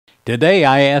Today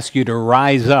I ask you to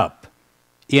rise up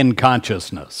in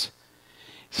consciousness.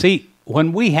 See,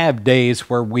 when we have days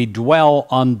where we dwell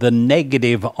on the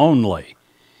negative only,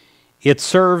 it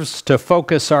serves to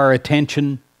focus our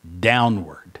attention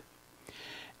downward.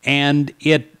 And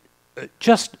it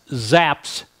just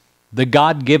zaps the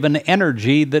God-given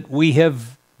energy that we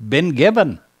have been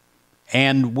given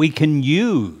and we can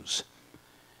use.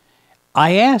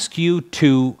 I ask you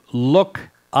to look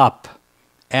up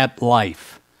at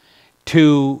life,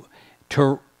 to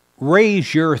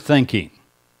raise your thinking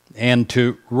and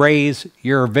to raise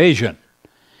your vision.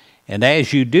 And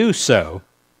as you do so,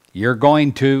 you're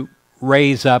going to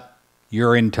raise up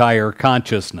your entire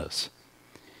consciousness.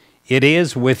 It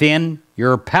is within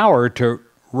your power to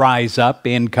rise up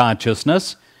in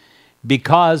consciousness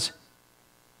because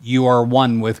you are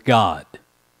one with God.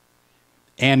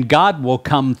 And God will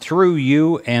come through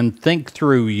you and think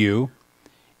through you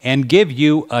and give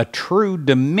you a true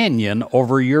dominion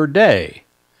over your day.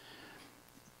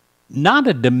 Not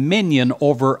a dominion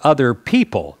over other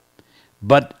people,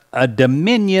 but a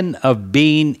dominion of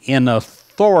being in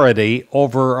authority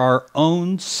over our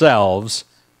own selves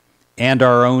and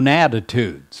our own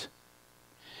attitudes.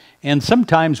 And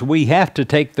sometimes we have to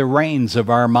take the reins of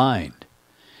our mind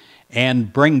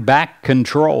and bring back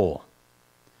control.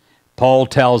 Paul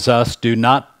tells us, do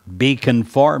not be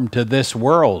conformed to this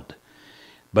world,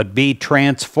 but be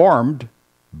transformed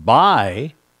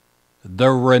by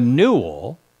the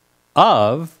renewal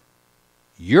of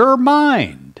your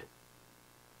mind,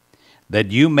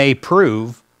 that you may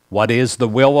prove what is the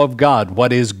will of God,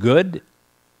 what is good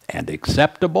and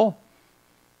acceptable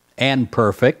and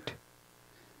perfect.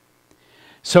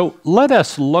 So let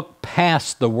us look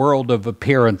past the world of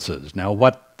appearances. Now,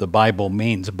 what the Bible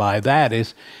means by that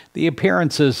is the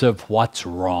appearances of what's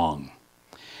wrong,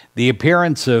 the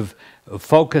appearance of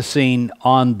focusing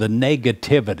on the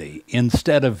negativity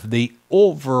instead of the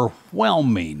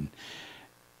overwhelming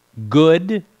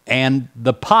good and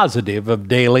the positive of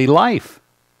daily life.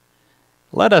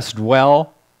 Let us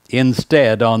dwell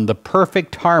instead on the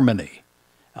perfect harmony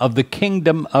of the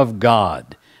kingdom of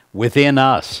God within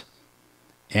us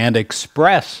and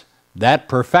express that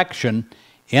perfection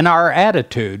in our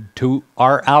attitude to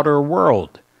our outer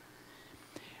world.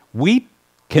 We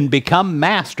can become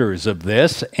masters of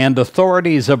this and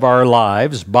authorities of our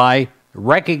lives by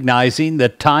recognizing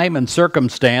that time and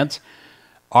circumstance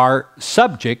are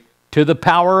subject to the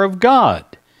power of God.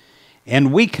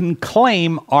 And we can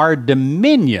claim our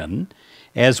dominion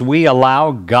as we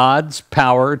allow God's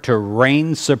power to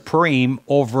reign supreme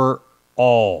over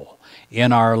all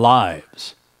in our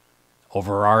lives,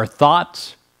 over our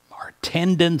thoughts, our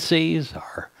tendencies,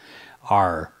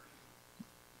 our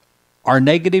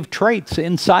negative traits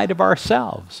inside of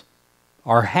ourselves,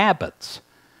 our habits,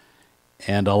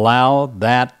 and allow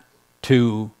that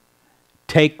to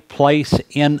take place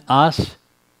in us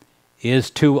is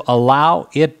to allow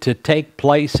it to take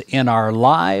place in our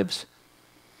lives,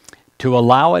 to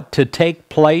allow it to take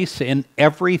place in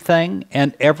everything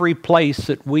and every place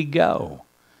that we go.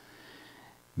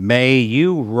 May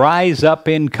you rise up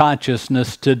in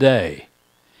consciousness today,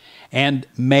 and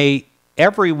may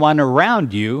everyone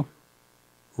around you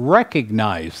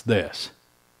recognize this,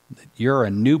 that you're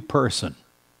a new person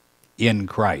in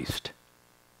Christ.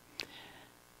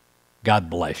 God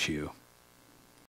bless you.